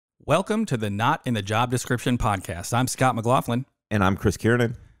Welcome to the Not in the Job Description podcast. I'm Scott McLaughlin. And I'm Chris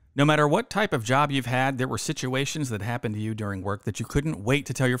Kiernan. No matter what type of job you've had, there were situations that happened to you during work that you couldn't wait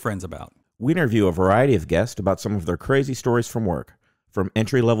to tell your friends about. We interview a variety of guests about some of their crazy stories from work, from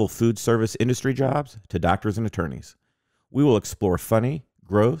entry-level food service industry jobs to doctors and attorneys. We will explore funny,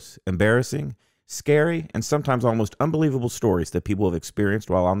 gross, embarrassing, scary, and sometimes almost unbelievable stories that people have experienced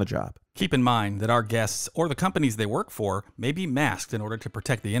while on the job. Keep in mind that our guests or the companies they work for may be masked in order to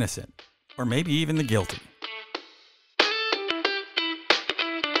protect the innocent, or maybe even the guilty.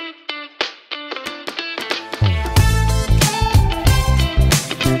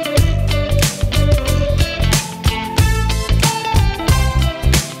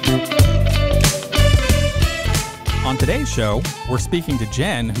 On today's show, we're speaking to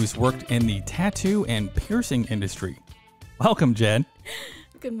Jen, who's worked in the tattoo and piercing industry. Welcome, Jen.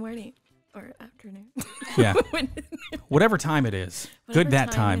 Good morning or afternoon. Yeah. Whatever time it is. Whatever Good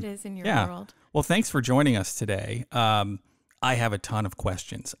that time. it is in your Yeah. world. Well, thanks for joining us today. I have a ton of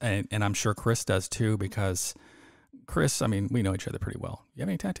questions, and I'm sure Chris does too, because Chris, I mean, we know each other pretty well. You have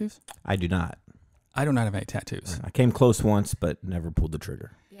any tattoos? I do not. I do not have any tattoos. I came close once, but never pulled the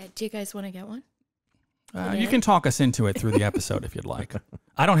trigger. Yeah. Do you guys want to get one? You can talk us into it through the episode if you'd like.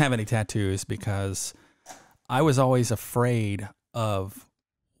 I don't have any tattoos because I was always afraid of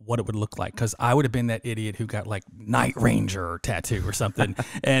what it would look like, because I would have been that idiot who got like Night Ranger tattoo or something,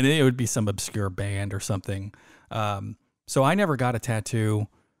 and it would be some obscure band or something. So I never got a tattoo,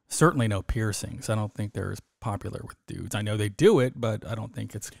 certainly no piercings. I don't think they're as popular with dudes. I know they do it, but I don't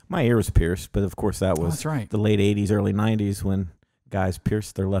think it's... My ear was pierced, but of course that was that's right. the late 80s, early 90s when guys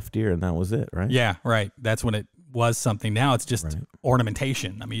pierced their left ear, and that was it, right? Yeah, right. That's when it was something. Now it's just Right.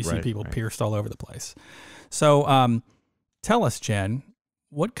 ornamentation. I mean, you see Right, people right. pierced all over the place. So tell us, Jen,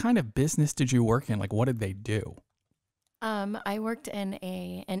 what kind of business did you work in? Like, what did they do? I worked in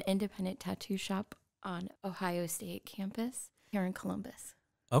an independent tattoo shop on Ohio State campus here in Columbus.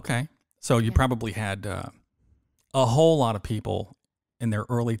 Okay. So you Yeah. probably had a whole lot of people in their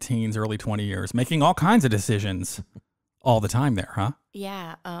early teens, early 20 years making all kinds of decisions all the time there, huh?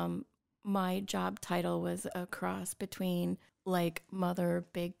 Yeah. My job title was a cross between like mother,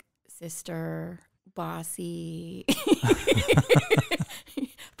 big sister, bossy,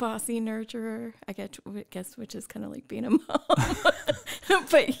 bossy nurturer. I guess which is kind of like being a mom.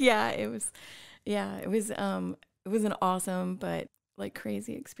 But yeah, it was an awesome but like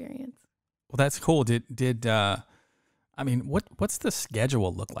crazy experience. Well, that's cool. I mean, what's the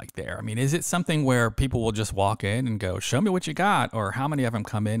schedule look like there? I mean, is it something where people will just walk in and go, show me what you got? Or how many of them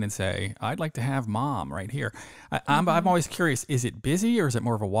come in and say, I'd like to have mom right here? I'm always curious, is it busy or is it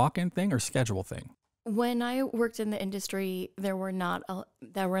more of a walk-in thing or schedule thing? When I worked in the industry, there were not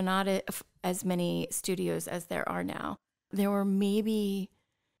as many studios as there are now. There were maybe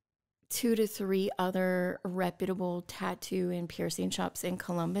 2 to 3 other reputable tattoo and piercing shops in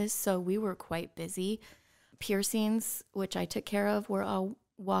Columbus, so we were quite busy. Piercings, which I took care of, were all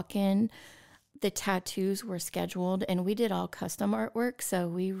walk-in. The tattoos were scheduled, and we did all custom artwork, so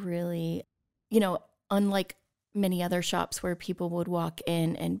we really, unlike many other shops where people would walk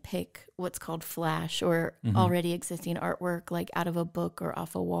in and pick what's called flash or already existing artwork, like out of a book or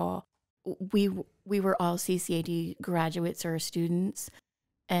off a wall. We were all CCAD graduates or students,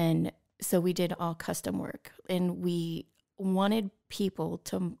 and so we did all custom work, and we wanted people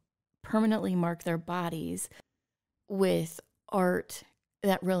to permanently mark their bodies with art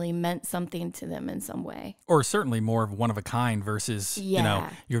that really meant something to them in some way. Or certainly more of one of a kind versus,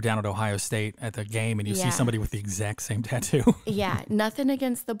 you're down at Ohio State at the game and you see somebody with the exact same tattoo. Yeah, nothing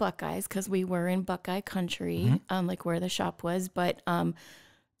against the Buckeyes because we were in Buckeye country, like where the shop was, but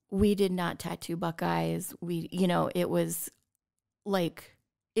we did not tattoo Buckeyes. It was like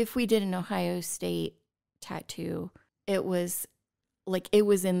if we did an Ohio State tattoo, it was like it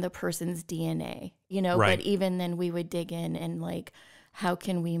was in the person's DNA, Right. But even then we would dig in and like, how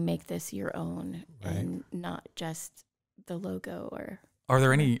can we make this your own and not just the logo or... Are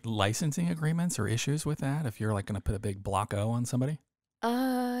there any licensing agreements or issues with that if you're like going to put a big block O on somebody?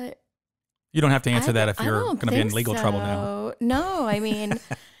 You don't have to answer that if you're going to be in legal trouble now. No, I mean,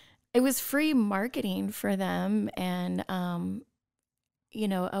 it was free marketing for them. And,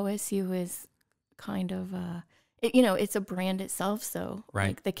 OSU is kind of, it's a brand itself. So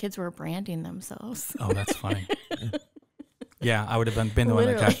like the kids were branding themselves. Oh, that's funny. Yeah, I would have been the one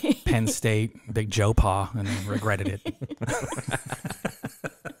that got Penn State, big Joe Paw, and then regretted it.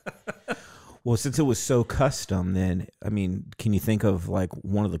 Well, since it was so custom, then, I mean, can you think of like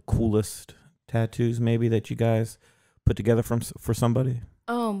one of the coolest tattoos maybe that you guys put together for somebody?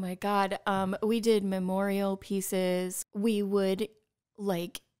 Oh my God. We did memorial pieces. We would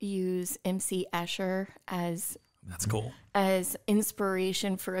like use MC Escher as That's cool. as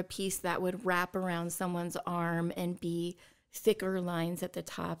inspiration for a piece that would wrap around someone's arm and be thicker lines at the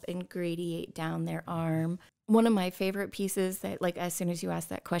top and gradiate down their arm. One of my favorite pieces that, like, as soon as you asked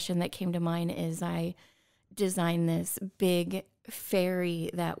that question, that came to mind is I designed this big fairy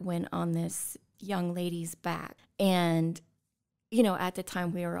that went on this young lady's back. And, you know, at the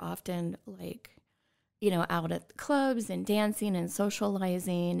time we were often like, you know, out at clubs and dancing and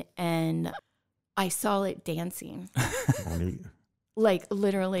socializing, and I saw it dancing. Like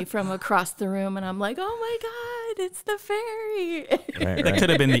literally from across the room, and I'm like, oh my God, it's the fairy. Right, That could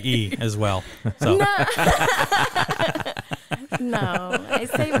have been the E as well. So. No. No, I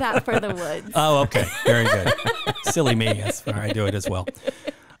saved that for the woods. Oh, okay. Very good. Silly me. That's where I do it as well.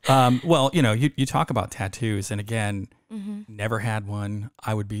 Well, you know, you talk about tattoos, and again, never had one.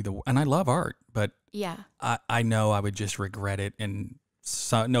 I would be and I love art, but Yeah. I know I would just regret it in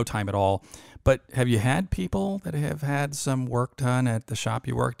no time at all. But have you had people that have had some work done at the shop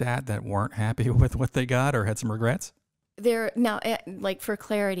you worked at that weren't happy with what they got or had some regrets? Like for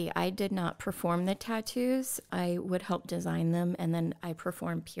clarity, I did not perform the tattoos. I would help design them, and then I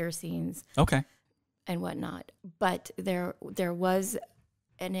performed piercings Okay. and whatnot. But there was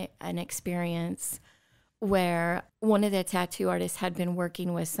an experience where one of the tattoo artists had been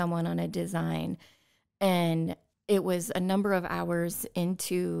working with someone on a design, and it was a number of hours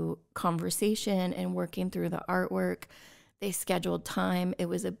into conversation and working through the artwork. They scheduled time. It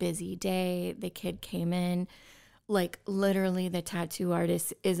was a busy day. The kid came in. Like literally the tattoo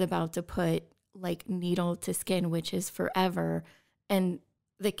artist is about to put like needle to skin, which is forever. And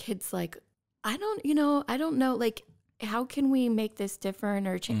the kid's like, I don't know, like, how can we make this different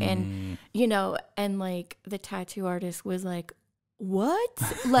or change? And, you know, and like the tattoo artist was like,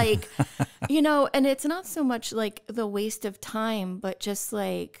 what? Like, you know, and it's not so much like the waste of time, but just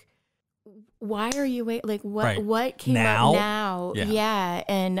like, why are you like what came up now? Yeah.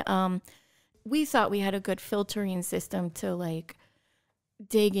 And we thought we had a good filtering system to like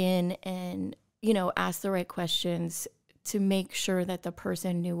dig in and, you know, ask the right questions to make sure that the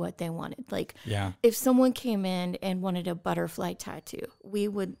person knew what they wanted. Like, if someone came in and wanted a butterfly tattoo, we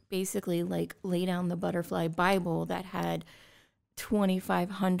would basically like lay down the butterfly Bible that had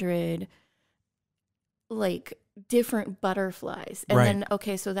 2,500 like different butterflies. And then,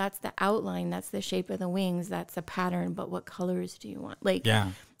 okay, so that's the outline, that's the shape of the wings, that's the pattern, but what colors do you want? Like,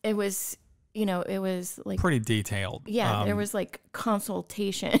 it was, you know, it was like pretty detailed. Yeah, there was like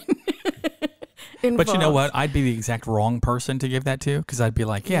consultation. But you know what? I'd be the exact wrong person to give that to, because I'd be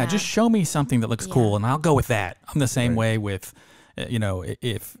like, just show me something that looks cool and I'll go with that. I'm the same way with, you know,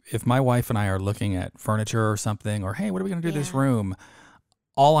 if my wife and I are looking at furniture or something, or, hey, what are we going to do this room?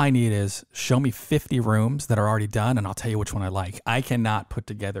 All I need is show me 50 rooms that are already done, and I'll tell you which one I like. I cannot put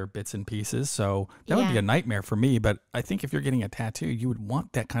together bits and pieces, so that would be a nightmare for me. But I think if you're getting a tattoo, you would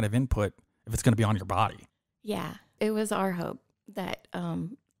want that kind of input if it's going to be on your body. Yeah, it was our hope that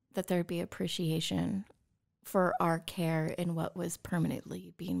that there'd be appreciation for our care in what was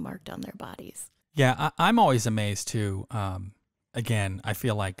permanently being marked on their bodies. Yeah, I'm always amazed too. Again, I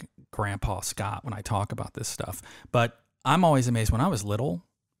feel like Grandpa Scott when I talk about this stuff, but I'm always amazed. When I was little,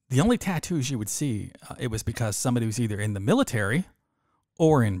 the only tattoos you would see, it was because somebody was either in the military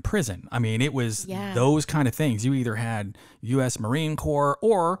or in prison. I mean, it was those kind of things. You either had U.S. Marine Corps,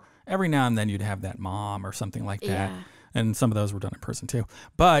 or every now and then you'd have that mom or something like that. Yeah. And some of those were done in prison too.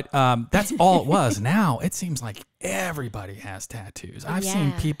 But that's all it was. Now it seems like everybody has tattoos. I've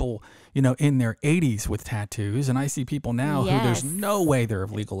seen people, you know, in their 80s with tattoos, and I see people now who there's no way they're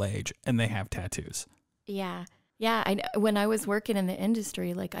of legal age and they have tattoos. Yeah. Yeah. When I was working in the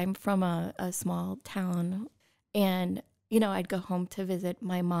industry, like I'm from a small town, and, you know, I'd go home to visit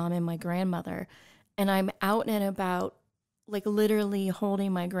my mom and my grandmother, and I'm out and about, like literally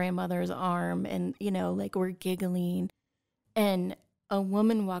holding my grandmother's arm, and, you know, like we're giggling. And a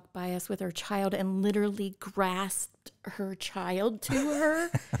woman walked by us with her child and literally grasped her child to her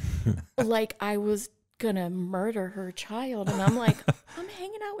like I was going to murder her child. And I'm like, I'm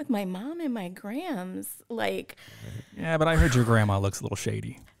hanging out with my mom and my grams. Like, yeah, but I heard your grandma looks a little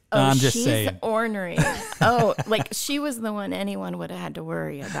shady. Oh, I'm just she's saying. Ornery. Oh, like she was the one anyone would have had to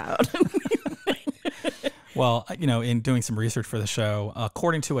worry about. Well, you know, in doing some research for the show,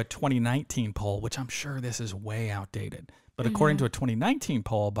 according to a 2019 poll, which I'm sure this is way outdated, but according to a 2019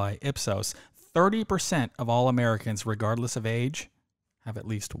 poll by Ipsos, 30% of all Americans, regardless of age, have at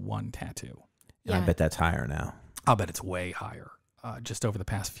least one tattoo. Yeah. I bet that's higher now. I'll bet it's way higher. Just over the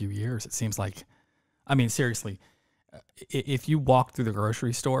past few years, it seems like, I mean, seriously, if you walk through the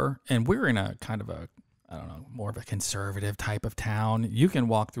grocery store, and we're in a kind of a I don't know, more of a conservative type of town, you can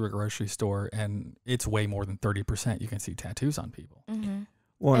walk through a grocery store and it's way more than 30%. You can see tattoos on people. Mm-hmm.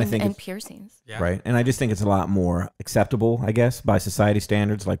 Well, and I think and piercings. Yeah. right. And I just think it's a lot more acceptable, I guess, by society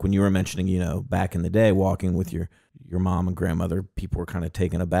standards. Like when you were mentioning, you know, back in the day, walking with your mom and grandmother, people were kind of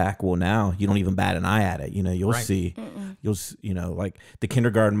taken aback. Well, now you don't even bat an eye at it. You know, you'll Right. see, you know, like the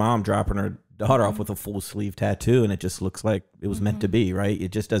kindergarten mom dropping her daughter off with a full sleeve tattoo, and it just looks like it was meant to be, right?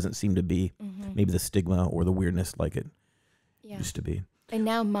 It just doesn't seem to be maybe the stigma or the weirdness like it used to be. And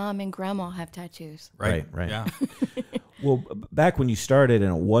now mom and grandma have tattoos. Right. Yeah. Well, back when you started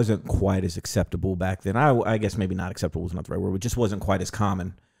and it wasn't quite as acceptable back then, I guess maybe not acceptable is not the right word, it just wasn't quite as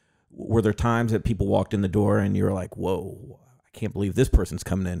common. Were there times that people walked in the door and you were like, whoa, I can't believe this person's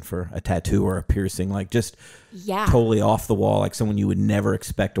coming in for a tattoo or a piercing, like just totally off the wall, like someone you would never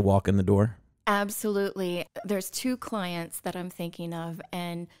expect to walk in the door? Absolutely. There's 2 clients that I'm thinking of,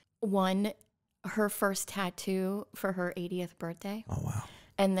 and one, her first tattoo for her 80th birthday. Oh, wow.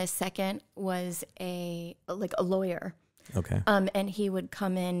 And the second was a lawyer. Okay. And he would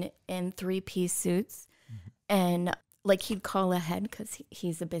come in 3-piece suits, and like he'd call ahead because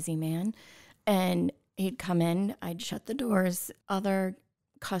he's a busy man, and he'd come in. I'd shut the doors. Other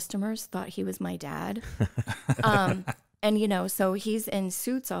customers thought he was my dad. And, you know, so he's in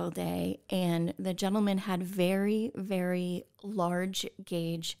suits all day, and the gentleman had very, very large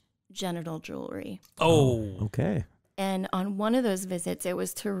gauge genital jewelry. Oh, Okay. And on one of those visits, it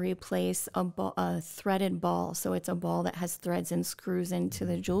was to replace a threaded ball. So it's a ball that has threads and screws into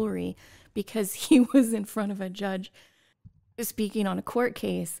the jewelry, because he was in front of a judge speaking on a court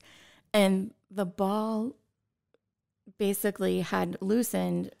case, and the ball basically had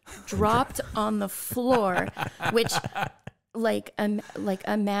loosened, dropped on the floor, which like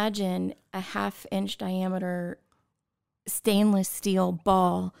imagine a 1/2-inch diameter stainless steel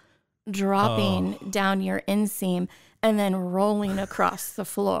ball dropping down your inseam and then rolling across the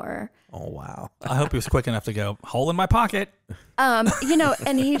floor. Oh, wow. I hope he was quick enough to go, hole in my pocket. You know,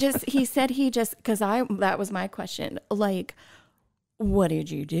 and he said because that was my question, like, what did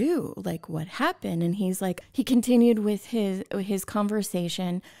you do? Like, what happened? And he's like, he continued with his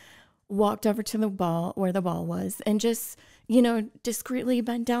conversation, walked over to the ball where the ball was, and just, you know, discreetly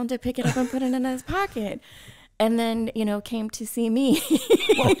bent down to pick it up and put it in his pocket. And then, you know, came to see me.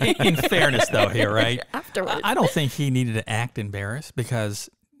 Well, in fairness, though, here, right? Afterwards. I don't think he needed to act embarrassed, because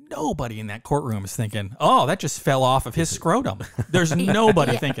nobody in that courtroom is thinking, oh, that just fell off of his scrotum. There's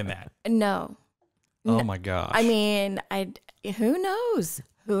nobody thinking that. No. Oh, my gosh. I mean, who knows?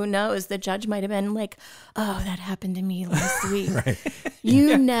 Who knows? The judge might have been like, oh, that happened to me last week. Right.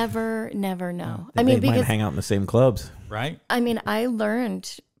 You never know. They might hang out in the same clubs. Right? I mean, I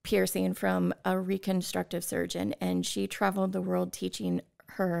learned piercing from a reconstructive surgeon, and she traveled the world teaching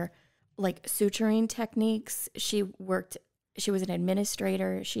her like suturing techniques. She was an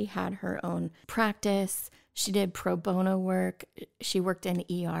administrator. She had her own practice. She did pro bono work. She worked in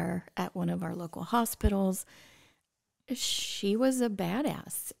ER at one of our local hospitals. She was a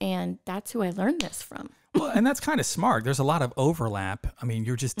badass, and that's who I learned this from. Well, and that's kind of smart. There's a lot of overlap. I mean,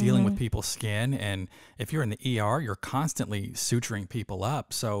 you're just dealing with people's skin, and if you're in the ER, you're constantly suturing people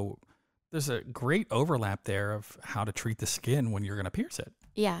up. So there's a great overlap there of how to treat the skin when you're going to pierce it.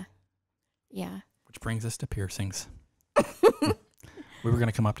 Yeah. Which brings us to piercings. We were going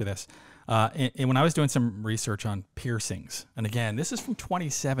to come up to this. And when I was doing some research on piercings, and again, this is from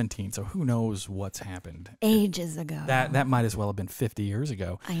 2017, so who knows what's happened. Ages ago. That might as well have been 50 years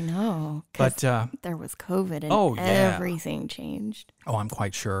ago. I know. But there was COVID, and everything changed. Oh, I'm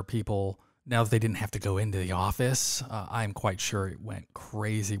quite sure people, now that they didn't have to go into the office, I'm quite sure it went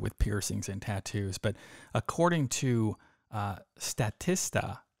crazy with piercings and tattoos. But according to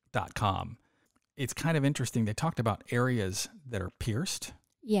Statista.com, it's kind of interesting. They talked about areas that are pierced.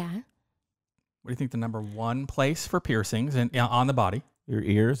 Yeah. What do you think the number one place for piercings on the body? Your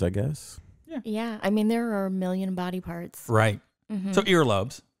ears, I guess. Yeah. I mean, there are a million body parts. Right. Mm-hmm. So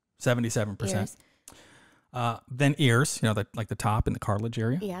earlobes, 77%. Ears. Then ears, you know, like the top and the cartilage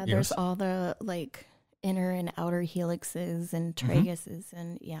area. Yeah, ears. there's all the like inner and outer helixes and traguses,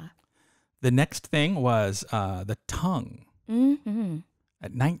 and yeah. The next thing was the tongue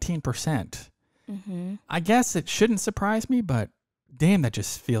at 19%. I guess it shouldn't surprise me, but damn, that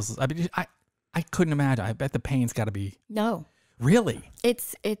just feels. I mean, I couldn't imagine. I bet the pain's got to be. No. Really?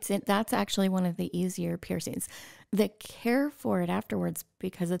 That's actually one of the easier piercings. The care for it afterwards,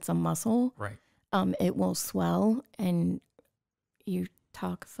 because it's a muscle. Right. It will swell and you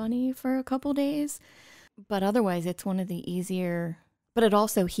talk funny for a couple days, but otherwise it's one of the easier. But it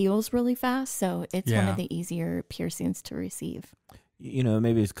also heals really fast, so it's one of the easier piercings to receive. You know,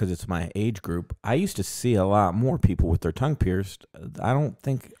 maybe it's because it's my age group. I used to see a lot more people with their tongue pierced. I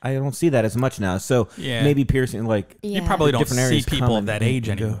don't see that as much now. So Yeah. maybe piercing, like, You probably don't different see areas people come of that and age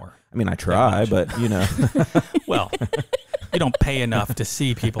go. anymore. I mean, I try, much. but you know, Well, you don't pay enough to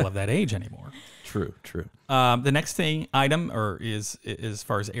see people of that age anymore. true. The next item is as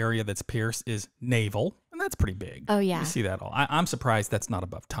far as area that's pierced is navel, and that's pretty big. Oh, yeah. You see that all. I'm surprised that's not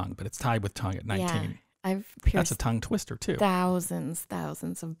above tongue, but it's tied with tongue at 19. Yeah. I've That's pierced a tongue twister too. thousands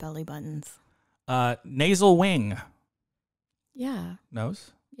of belly buttons. Nasal wing Yeah.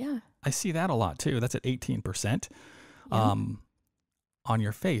 nose. Yeah. I see that a lot too. That's at 18%. Yeah. On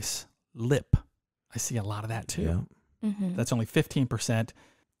your face, lip. I see a lot of that too. Yeah. Mm-hmm. That's only 15%.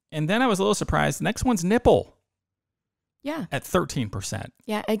 And then I was a little surprised. The next one's nipple Yeah. at 13%.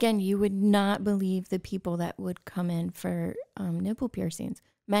 Yeah. Again, you would not believe the people that would come in for nipple piercings,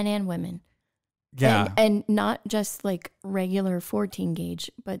 men and women. Yeah. And not just like regular 14 gauge,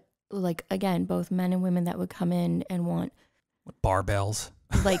 but like, again, both men and women that would come in and want Barbells.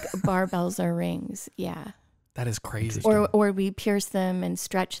 like barbells or rings. Yeah. That is crazy. Or we pierce them and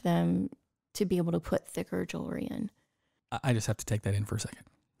stretch them to be able to put thicker jewelry in. I just have to take that in for a second.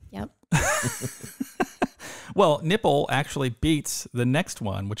 Yep. Well, nipple actually beats the next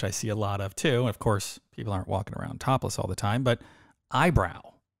one, which I see a lot of too. Of course, people aren't walking around topless all the time, but eyebrow.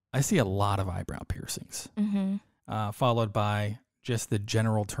 I see a lot of eyebrow piercings, Mm-hmm. followed by just the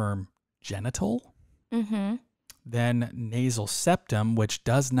general term genital. Mm-hmm. Then nasal septum, which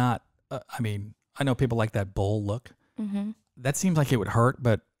does not, I know people like that bull look. Mm-hmm. That seems like it would hurt,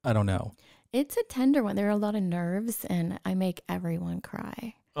 but I don't know. It's a tender one. There are a lot of nerves, and I make everyone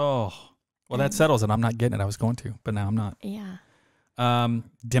cry. Oh, well, that settles it. I'm not getting it. I was going to, but now I'm not. Yeah.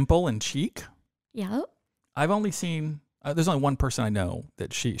 Dimple and cheek. Yeah. I've only seen, there's only one person I know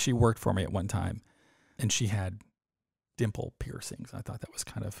that she worked for me at one time, and she had dimple piercings. I thought that was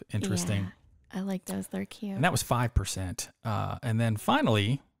kind of interesting. Yeah. I like those. They're cute. And that was 5%. And then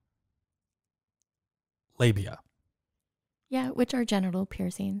finally, labia. Yeah, which are genital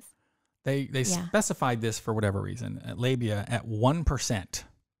piercings. They Yeah. specified this for whatever reason. Labia at 1%.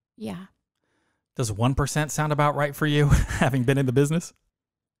 Yeah. Does 1% sound about right for you, having been in the business?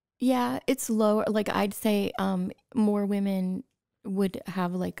 Yeah, it's lower. Like I'd say more women would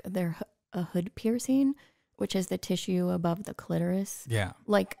have like a hood piercing, which is the tissue above the clitoris. Yeah.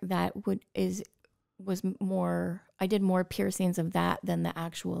 Like that was more, I did more piercings of that than the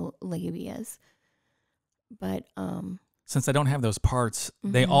actual labias. But since I don't have those parts,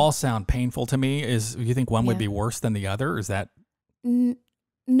 they Mhm. all sound painful to me. You think one would Yeah. be worse than the other? Is that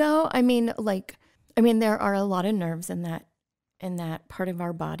no, I mean there are a lot of nerves in that part of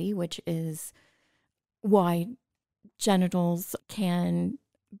our body, which is why genitals can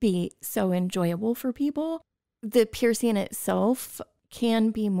be so enjoyable for people. The piercing itself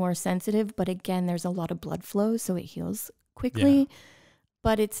can be more sensitive, but again, there's a lot of blood flow, so it heals quickly. Yeah.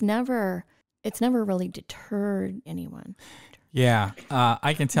 But it's never really deterred anyone. Yeah,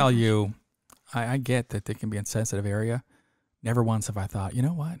 I can tell you, I get that they can be a sensitive area. Never once have I thought, you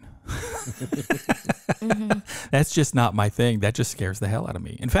know what? Mm-hmm. That's just not my thing. That just scares the hell out of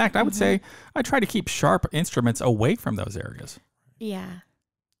me. In fact, I would say I try to keep sharp instruments away from those areas. Yeah.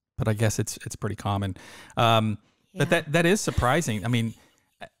 But I guess it's pretty common. Yeah. But that is surprising. I mean,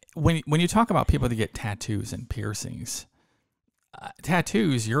 when you talk about people that get tattoos and piercings,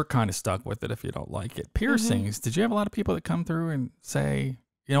 tattoos, you're kind of stuck with it if you don't like it. Piercings, did you have a lot of people that come through and say,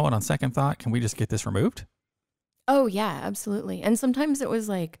 you know what, on second thought, can we just get this removed? Oh, yeah, absolutely. And sometimes it was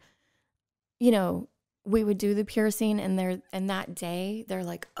like, we would do the piercing and that day they're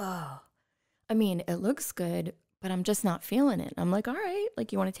like, oh, I mean, it looks good, but I'm just not feeling it. I'm like, all right,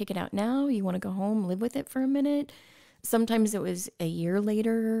 like, you want to take it out now? You want to go home, live with it for a minute? Sometimes it was a year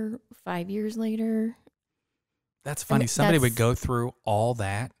later, 5 years later. That's funny. Somebody would go through all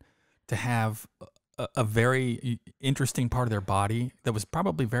that to have a very interesting part of their body that was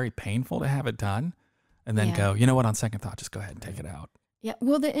probably very painful to have it done, and then go, you know what, on second thought, just go ahead and take it out. Yeah.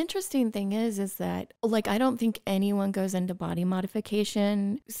 Well, the interesting thing is that, like, I don't think anyone goes into body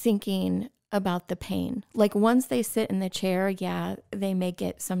modification thinking about the pain. Like, once they sit in the chair, yeah, they may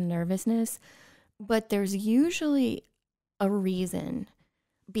get some nervousness, but there's usually a reason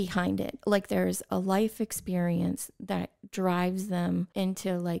behind it. Like, there's a life experience that drives them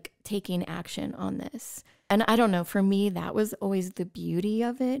into like taking action on this. And I don't know, for me, that was always the beauty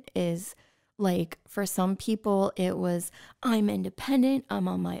of it, is like, for some people it was, I'm independent, I'm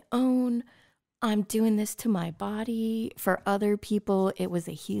on my own, I'm doing this to my body. For other people it was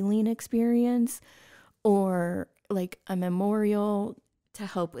a healing experience, or like a memorial to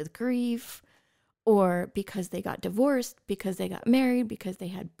help with grief, or because they got divorced, because they got married, because they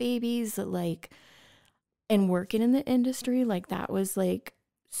had babies, like, and working in the industry, like that was like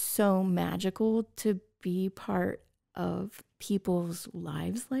so magical to be part of people's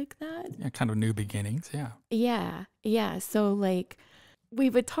lives like that. Yeah, kind of new beginnings. Yeah. Yeah. Yeah. So like we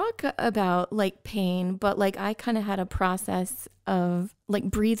would talk about like pain, but like I kind of had a process of like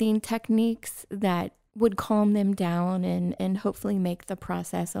breathing techniques that would calm them down and hopefully make the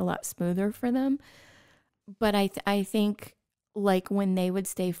process a lot smoother for them. But I think like when they would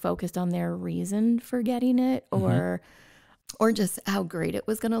stay focused on their reason for getting it or just how great it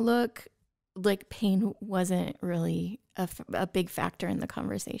was going to look, like pain wasn't really a big factor in the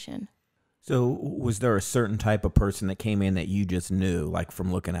conversation. So was there a certain type of person that came in that you just knew, like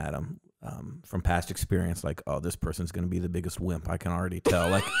from looking at them, from past experience, like, oh, this person's going to be the biggest wimp, I can already tell.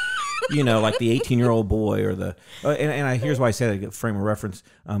 Like, you know, like the 18-year-old boy or the, here's why I say that, frame of reference,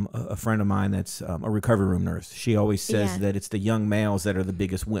 a friend of mine that's a recovery room nurse, she always says that it's the young males that are the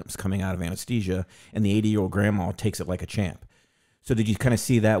biggest wimps coming out of anesthesia, and the 80-year-old grandma takes it like a champ. So did you kind of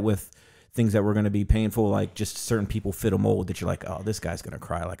see that with things that were going to be painful, like just certain people fit a mold that you're like, oh, this guy's going to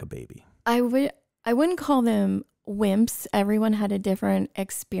cry like a baby? I wouldn't call them wimps. Everyone had a different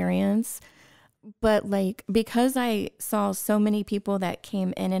experience. But like, because I saw so many people that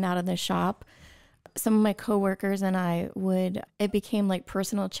came in and out of the shop, some of my coworkers and it became like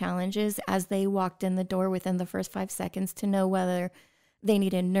personal challenges as they walked in the door within the first 5 seconds to know whether they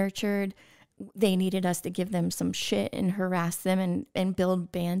needed nurtured, they needed us to give them some shit and harass them and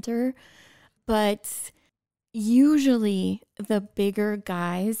build banter. But usually the bigger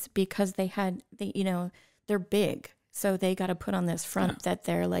guys, because they're big, so they got to put on this front that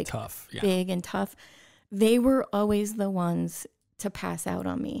they're like tough, big and tough. They were always the ones to pass out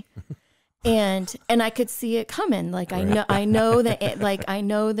on me. And I could see it coming. Like I know that like I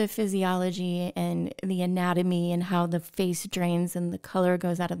know the physiology and the anatomy and how the face drains and the color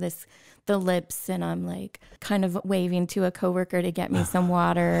goes out of the lips, and I'm like kind of waving to a coworker to get me some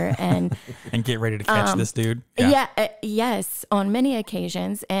water and get ready to catch this dude. Yes, on many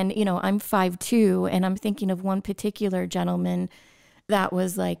occasions. And you know, I'm 5'2", and I'm thinking of one particular gentleman that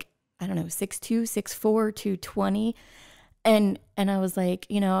was like, I don't know, 6'2", 6'4", 220. And I was like,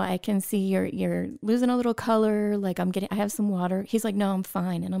 you know, I can see you're losing a little color. Like I have some water. He's like, no, I'm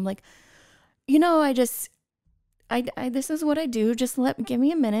fine. And I'm like, you know, I this is what I do. Just give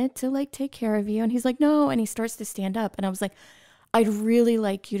me a minute to like take care of you. And he's like, no. And he starts to stand up. And I was like, I'd really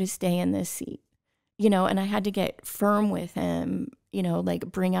like you to stay in this seat, you know. And I had to get firm with him, you know, like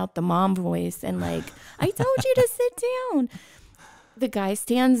bring out the mom voice and like, I told you to sit down. The guy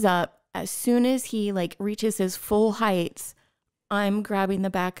stands up. As soon as he like reaches his full height, I'm grabbing the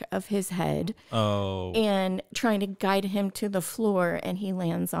back of his head and trying to guide him to the floor, and he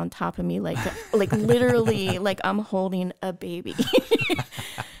lands on top of me like literally like I'm holding a baby.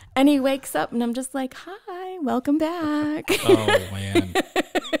 And he wakes up and I'm just like, hi, welcome back. Oh, man.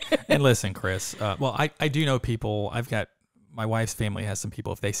 And listen, Chris, well, I do know people. My wife's family has some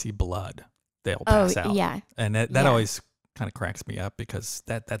people, if they see blood, they'll pass out. Yeah. And that always kind of cracks me up because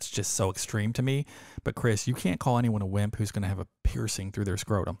that's just so extreme to me. But Chris, you can't call anyone a wimp who's going to have a piercing through their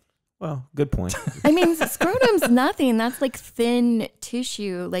scrotum. Well, good point. I mean, scrotum's nothing. That's like thin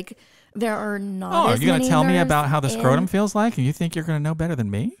tissue. Like there are not. Oh, are you going to tell me about how the scrotum feels like, and you think you're going to know better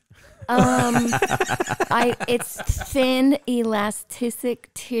than me? It's thin,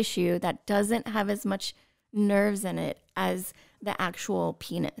 elastic tissue that doesn't have as much nerves in it as the actual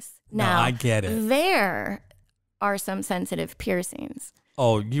penis. Now, no, I get it. There are some sensitive piercings.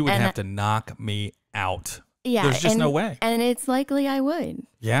 Oh, you would have to knock me out. Yeah. There's just no way. And it's likely I would.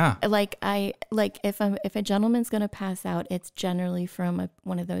 Yeah. If a gentleman's going to pass out, it's generally from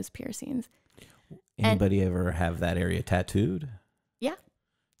one of those piercings. Anybody ever have that area tattooed? Yeah.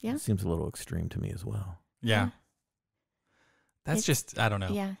 Yeah. It seems a little extreme to me as well. Yeah. That's just, I don't know.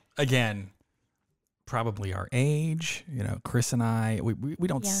 Yeah. Again, probably our age, you know, Chris and I, we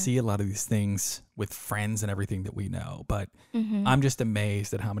don't see a lot of these things with friends and everything that we know, but I'm just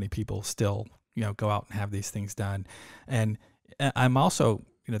amazed at how many people still, you know, go out and have these things done. And I'm also,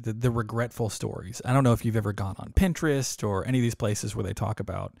 you know, the regretful stories. I don't know if you've ever gone on Pinterest or any of these places where they talk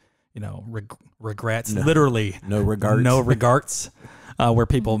about, you know, regrets, literally no regrets, where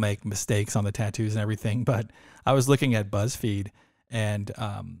people make mistakes on the tattoos and everything. But I was looking at BuzzFeed, and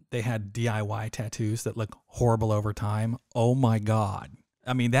they had DIY tattoos that look horrible over time. Oh my God.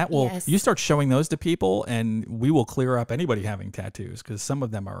 I mean, you start showing those to people and we will clear up anybody having tattoos because some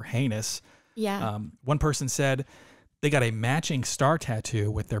of them are heinous. Yeah. One person said they got a matching star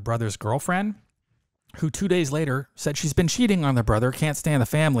tattoo with their brother's girlfriend. who 2 days later said she's been cheating on their brother, can't stand the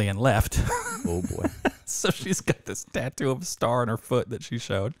family, and left. Oh boy. So she's got this tattoo of a star on her foot that she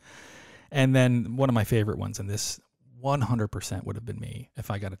showed. And then one of my favorite ones, and this 100% would have been me if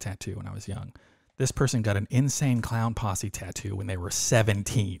I got a tattoo when I was young. This person got an Insane Clown Posse tattoo when they were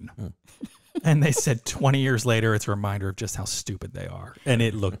 17. And they said 20 years later, it's a reminder of just how stupid they are. And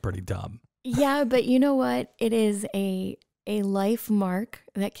it looked pretty dumb. Yeah, but you know what? It is a life mark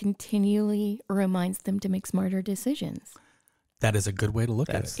that continually reminds them to make smarter decisions. That is a good way to look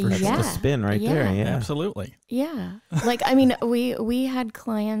at it. For That's sure. the spin right there. Yeah. Absolutely. Yeah. Like, I mean, we had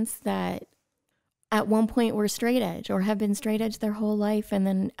clients that at one point were straight edge or have been straight edge their whole life. And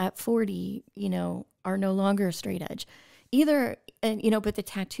then at 40, you know, are no longer straight edge either. And, you know, but the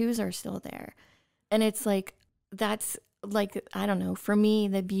tattoos are still there. And it's like, that's like, I don't know, for me,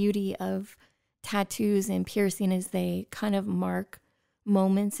 the beauty of tattoos and piercing is they kind of mark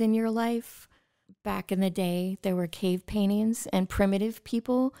moments in your life. Back in the day, there were cave paintings and primitive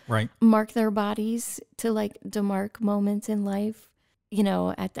people mark their bodies to mark moments in life. You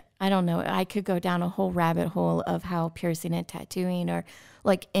know, I don't know, I could go down a whole rabbit hole of how piercing and tattooing are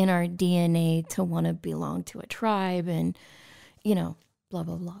like in our DNA to want to belong to a tribe and, you know, blah,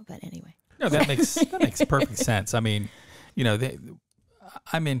 blah, blah. But anyway. No, that makes perfect sense. I mean, you know,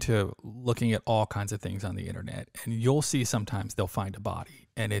 I'm into looking at all kinds of things on the internet, and you'll see sometimes they'll find a body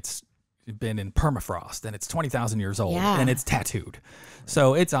and it's been in permafrost and it's 20,000 years old and it's tattooed.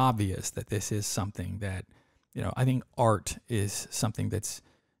 So it's obvious that this is something that, you know, I think art is something that's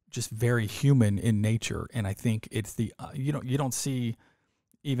just very human in nature. And I think it's you don't see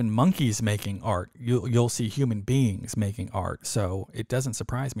even monkeys making art. You'll see human beings making art. So it doesn't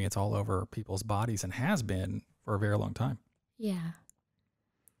surprise me. It's all over people's bodies and has been for a very long time. Yeah.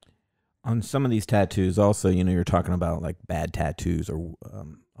 On some of these tattoos also, you know, you're talking about like bad tattoos or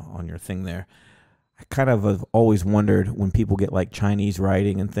on your thing there. I kind of have always wondered when people get like Chinese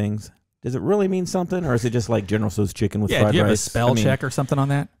writing and things, does it really mean something, or is it just like General Tso's chicken with fried rice? Do you have a spell check or something on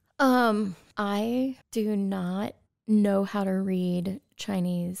that? I do not know how to read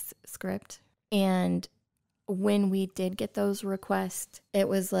Chinese script. And when we did get those requests, it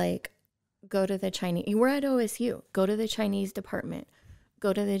was like, go to the Chinese, we're at OSU, go to the Chinese department,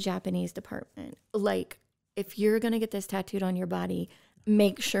 go to the Japanese department. Like, if you're going to get this tattooed on your body,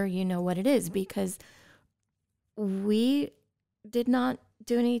 make sure you know what it is, because we did not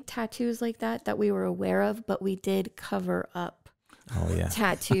do any tattoos like that we were aware of, but we did cover up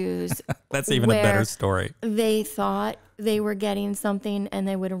tattoos. That's even a better story. They thought they were getting something and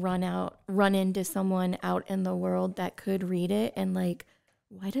they would run into someone out in the world that could read it and like,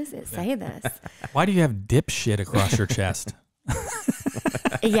 why does it say this? Why do you have dipshit across your chest?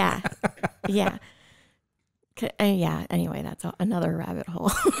 Yeah. Yeah. Yeah. Anyway, that's another rabbit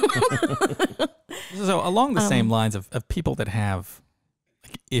hole. So along the same lines of people that have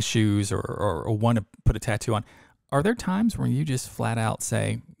like issues or want to put a tattoo on, are there times where you just flat out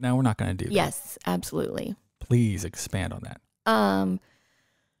say, no, we're not going to do that? Yes, absolutely. Please expand on that.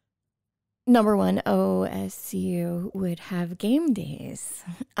 Number one, OSU would have game days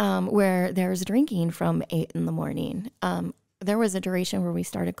where there's drinking from 8 a.m. There was a duration where we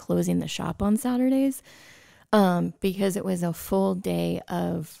started closing the shop on Saturdays because it was a full day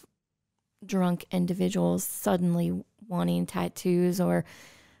of drunk individuals suddenly wanting tattoos, or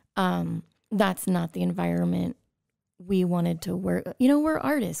that's not the environment we wanted to work. You know, we're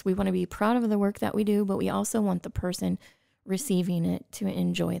artists. We want to be proud of the work that we do, but we also want the person receiving it to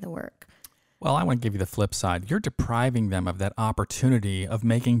enjoy the work. Well, I want to give you the flip side. You're depriving them of that opportunity of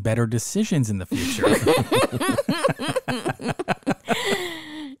making better decisions in the future.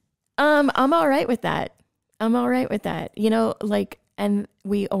 I'm all right with that. You know, like, and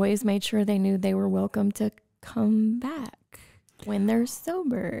we always made sure they knew they were welcome to come back when they're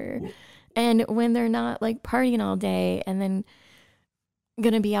sober and when they're not like partying all day and then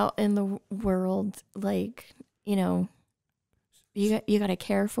going to be out in the world. Like, you know, you got to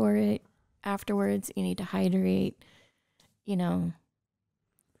care for it. Afterwards, you need to hydrate, you know.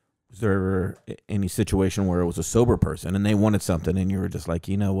 Was there ever any situation where it was a sober person and they wanted something and you were just like,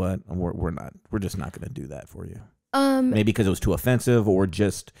 you know what, we're just not going to do that for you? Maybe because it was too offensive, or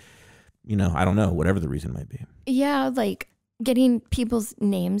just, you know, I don't know, whatever the reason might be. Yeah, like getting people's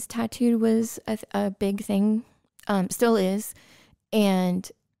names tattooed was a big thing, still is. And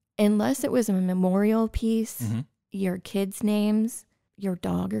unless it was a memorial piece, your kids' names, your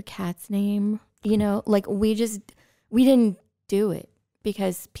dog or cat's name, you know, like we didn't do it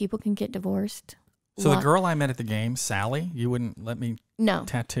because people can get divorced. So the girl I met at the game, Sally, you wouldn't let me no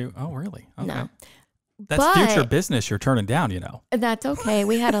tattoo? Oh, really? Okay. No. That's future business you're turning down, you know. That's okay.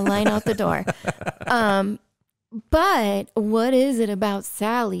 We had a line out the door. But what is it about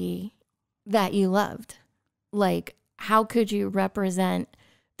Sally that you loved? Like, how could you represent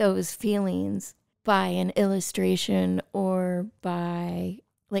those feelings by an illustration or by,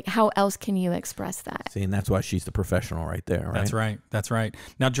 like, how else can you express that? See, and that's why she's the professional right there, right? That's right. That's right.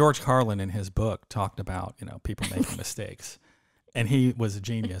 Now, George Carlin in his book talked about, you know, people making mistakes. And he was a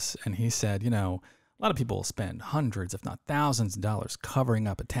genius. And he said, you know, a lot of people spend hundreds, if not thousands of dollars covering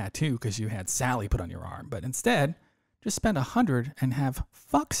up a tattoo because you had Sally put on your arm. But instead, just spend $100 and have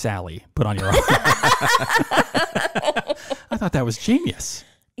 "fuck Sally" put on your arm. I thought that was genius.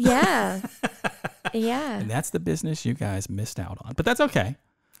 Yeah. Yeah. And that's the business you guys missed out on. But that's okay.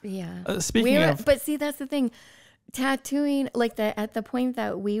 Yeah. Speaking of... But see, that's the thing. Tattooing, like at the point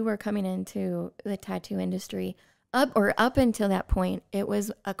that we were coming into the tattoo industry, up until that point, it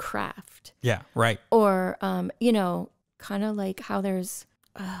was a craft. Yeah, right. Or, you know, kind of like how there's,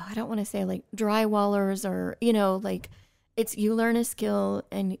 I don't want to say like drywallers or, you know, like it's, you learn a skill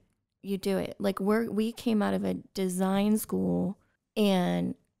and you do it. Like we came out of a design school,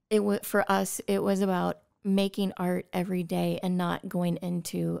 and for us, it was about making art every day and not going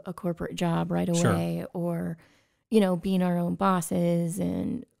into a corporate job right away. Sure. Or, you know, being our own bosses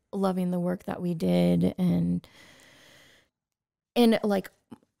and loving the work that we did. And like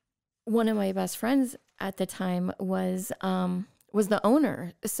one of my best friends at the time was the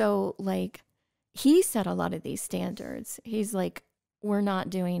owner. So like he set a lot of these standards. He's like, we're not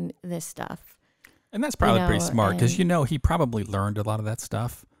doing this stuff. And that's probably pretty smart, because, you know, he probably learned a lot of that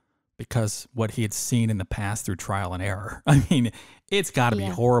stuff because what he had seen in the past through trial and error. I mean, it's got to be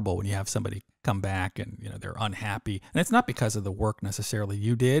horrible when you have somebody come back and, you know, they're unhappy. And it's not because of the work necessarily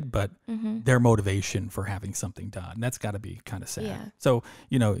you did, but their motivation for having something done. That's got to be kind of sad. Yeah. So,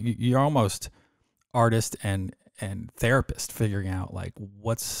 you know, you're almost artist and therapist, figuring out like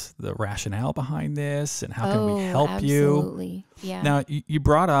what's the rationale behind this and how can we help you. Absolutely. Yeah. Now, you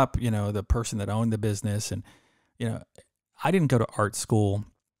brought up, you know, the person that owned the business, and, you know, I didn't go to art school.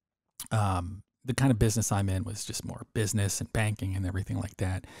 The kind of business I'm in was just more business and banking and everything like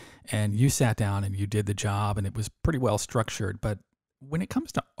that. And you sat down and you did the job, and it was pretty well structured. But when it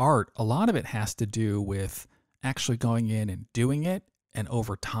comes to art, a lot of it has to do with actually going in and doing it, and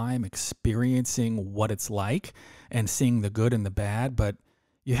over time experiencing what it's like and seeing the good and the bad. But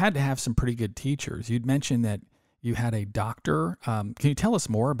you had to have some pretty good teachers. You'd mentioned that you had a doctor. Can you tell us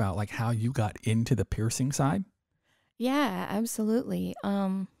more about like how you got into the piercing side? Yeah, absolutely.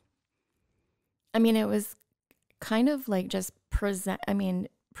 I mean, it was kind of like just presented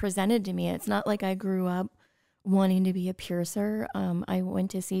to me. It's not like I grew up wanting to be a piercer. I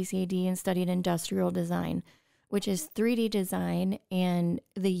went to CCD and studied industrial design, which is 3D design and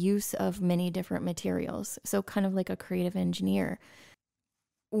the use of many different materials. So kind of like a creative engineer.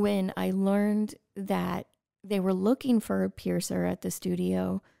 When I learned that they were looking for a piercer at the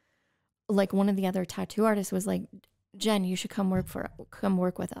studio, like one of the other tattoo artists was like, "Jen, you should come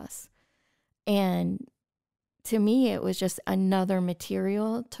work with us." And to me, it was just another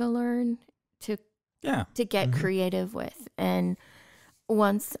material to learn, to get creative with. And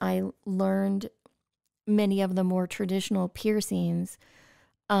once I learned many of the more traditional piercings,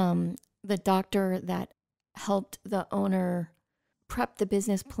 the doctor that helped the owner prep the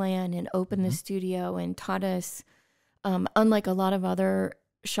business plan and open the studio and taught us, unlike a lot of other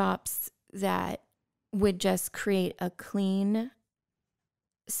shops that would just create a clean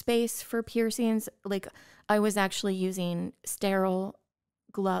space for piercings, like I was actually using sterile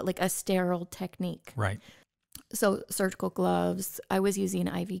glove, like a sterile technique. Right. So surgical gloves. I was using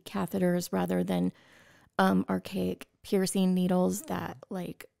IV catheters rather than archaic piercing needles that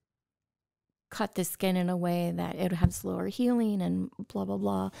like cut the skin in a way that it would have slower healing and blah, blah,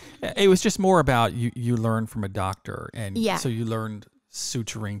 blah. It was just more about you learned from a doctor. And Yeah. so you learned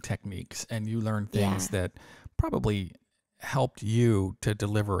suturing techniques, and you learned things that probably helped you to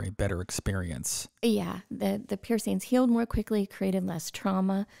deliver a better experience. Yeah. The piercings healed more quickly, created less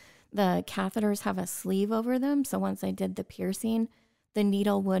trauma. The catheters have a sleeve over them. So once I did the piercing, the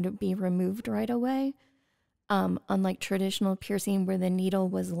needle would be removed right away. Unlike traditional piercing where the needle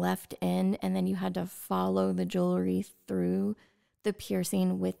was left in and then you had to follow the jewelry through the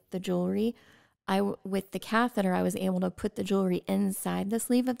piercing with the jewelry. With the catheter, I was able to put the jewelry inside the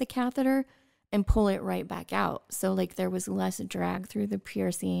sleeve of the catheter and pull it right back out. So like there was less drag through the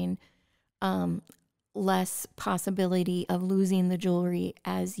piercing, less possibility of losing the jewelry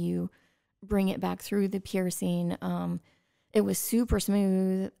as you bring it back through the piercing. It was super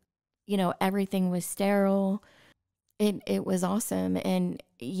smooth. You know, everything was sterile. It was awesome. And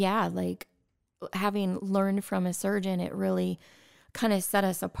yeah, like having learned from a surgeon, it really kind of set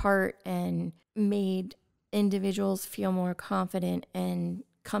us apart and made individuals feel more confident in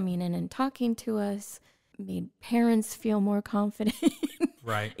coming in and talking to us, made parents feel more confident.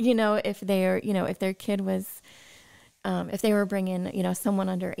 Right. If their kid was, if they were bringing, someone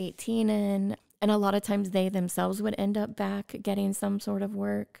under 18 in, and a lot of times they themselves would end up back getting some sort of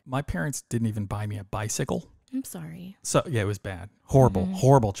work. My parents didn't even buy me a bicycle. I'm sorry. So yeah, it was bad.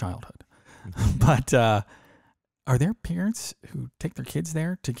 Horrible childhood. But are there parents who take their kids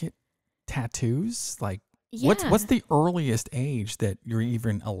there to get tattoos? Like, Yeah. what's the earliest age that you're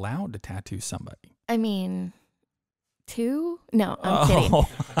even allowed to tattoo somebody? I mean, 2? No, I'm kidding.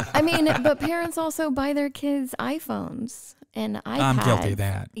 I mean, but parents also buy their kids iPhones and iPads. I'm guilty of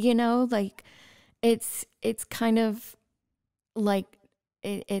that. Like it's kind of like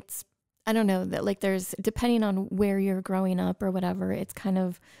it's I don't know, that like there's, depending on where you're growing up or whatever, it's kind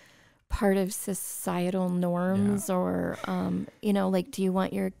of part of societal norms or like, do you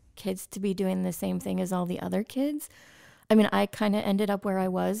want your kids to be doing the same thing as all the other kids? I mean, I kind of ended up where I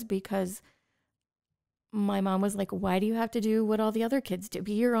was because my mom was like, why do you have to do what all the other kids do?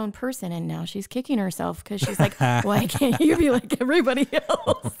 Be your own person. And now she's kicking herself because she's like, why can't you be like everybody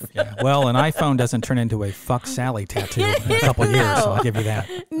else? Yeah. Well, an iPhone doesn't turn into a fuck Sally tattoo in a couple of years, so I'll give you that.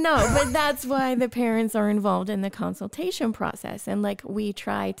 No, but that's why the parents are involved in the consultation process. And like we would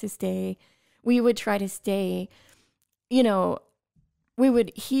try to stay, we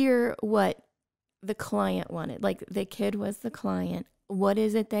would hear what the client wanted. Like the kid was the client. What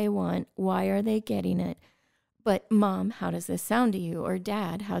is it they want? Why are they getting it? But mom, how does this sound to you? Or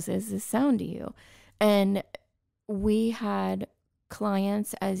dad, how does this sound to you? And we had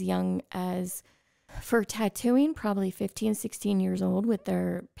clients as young as, for tattooing, probably 15, 16 years old with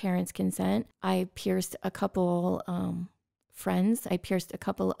their parents' consent. I pierced a couple friends. I pierced a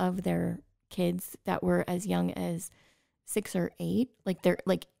couple of their kids that were as young as 6 or 8. Like they're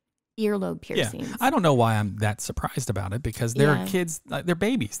like earlobe piercings. Yeah. I don't know why I'm that surprised about it because they're kids, they're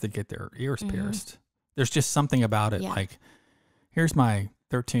babies that get their ears pierced. There's just something about it. Like, here's my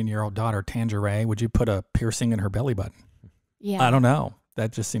 13-year-old daughter, Tangeray. Would you put a piercing in her belly button? Yeah. I don't know.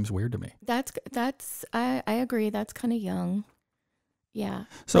 That just seems weird to me. I agree. That's kind of young. Yeah.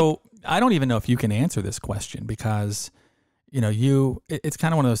 So I don't even know if you can answer this question because, it's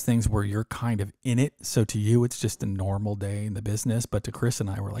kind of one of those things where you're kind of in it. So to you, it's just a normal day in the business. But to Chris and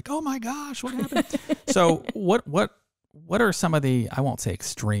I, we're like, oh my gosh, what happened? So what are some of the, I won't say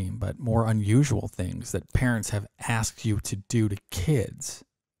extreme, but more unusual things that parents have asked you to do to kids?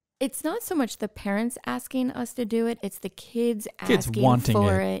 It's not so much the parents asking us to do it, it's the kids asking wanting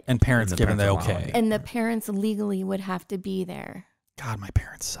for it. And parents giving the okay. And the parents legally would have to be there. God, my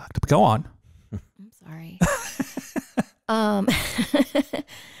parents sucked. But go on. I'm sorry.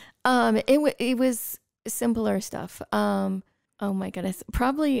 It was simpler stuff. Oh my goodness.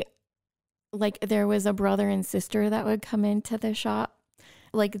 Probably like there was a brother and sister that would come into the shop.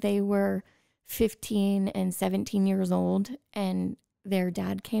 Like they were 15 and 17 years old and their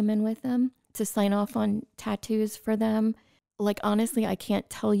dad came in with them to sign off on tattoos for them. Like, honestly, I can't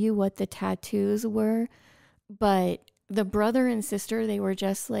tell you what the tattoos were, but the brother and sister, they were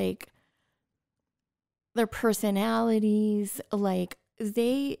just like, their personalities, like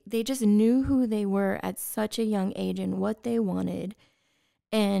they just knew who they were at such a young age and what they wanted.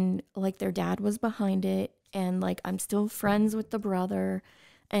 And like their dad was behind it. And like, I'm still friends with the brother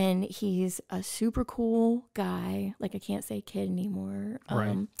and he's a super cool guy. Like I can't say kid anymore.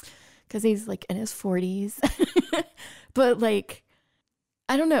 Right. Cause he's like in his 40s, but like,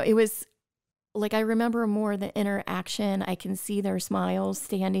 I don't know. It was like, I remember more the interaction. I can see their smiles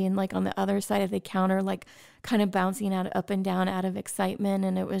standing like on the other side of the counter, like kind of bouncing up and down out of excitement.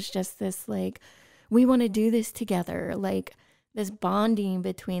 And it was just this, like, we want to do this together. Like this bonding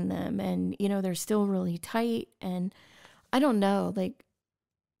between them and, they're still really tight. And I don't know, like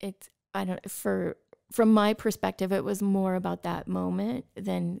from my perspective, it was more about that moment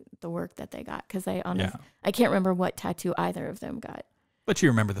than the work that they got. Cause I can't remember what tattoo either of them got. But you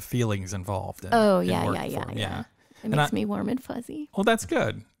remember the feelings involved. Yeah. It makes me warm and fuzzy. Well, that's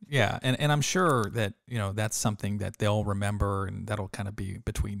good. Yeah. And I'm sure that, that's something that they'll remember and that'll kind of be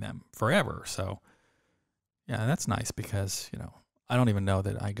between them forever. So yeah, that's nice because, I don't even know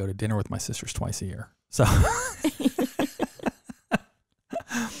that I go to dinner with my sisters twice a year. So,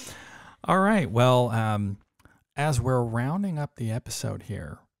 all right. Well, as we're rounding up the episode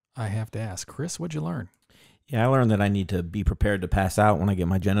here, I have to ask, Chris, what'd you learn? Yeah, I learned that I need to be prepared to pass out when I get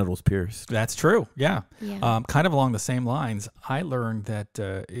my genitals pierced. That's true. Yeah. Yeah. Kind of along the same lines, I learned that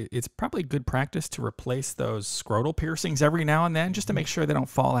it's probably good practice to replace those scrotal piercings every now and then just to make sure they don't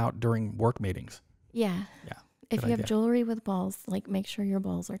fall out during work meetings. Yeah. Yeah. If good you have idea. jewelry with balls, like make sure your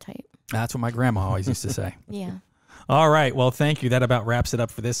balls are tight. That's what my grandma always used to say. Yeah. All right. Well, thank you. That about wraps it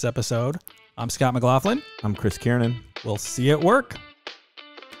up for this episode. I'm Scott McLaughlin. I'm Chris Kiernan. We'll see you at work.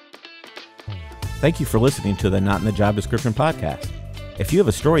 Thank you for listening to the Not in the Job Description podcast. If you have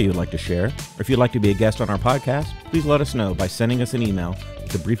a story you'd like to share, or if you'd like to be a guest on our podcast, please let us know by sending us an email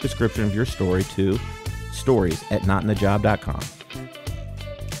with a brief description of your story to stories@notinthejob.com.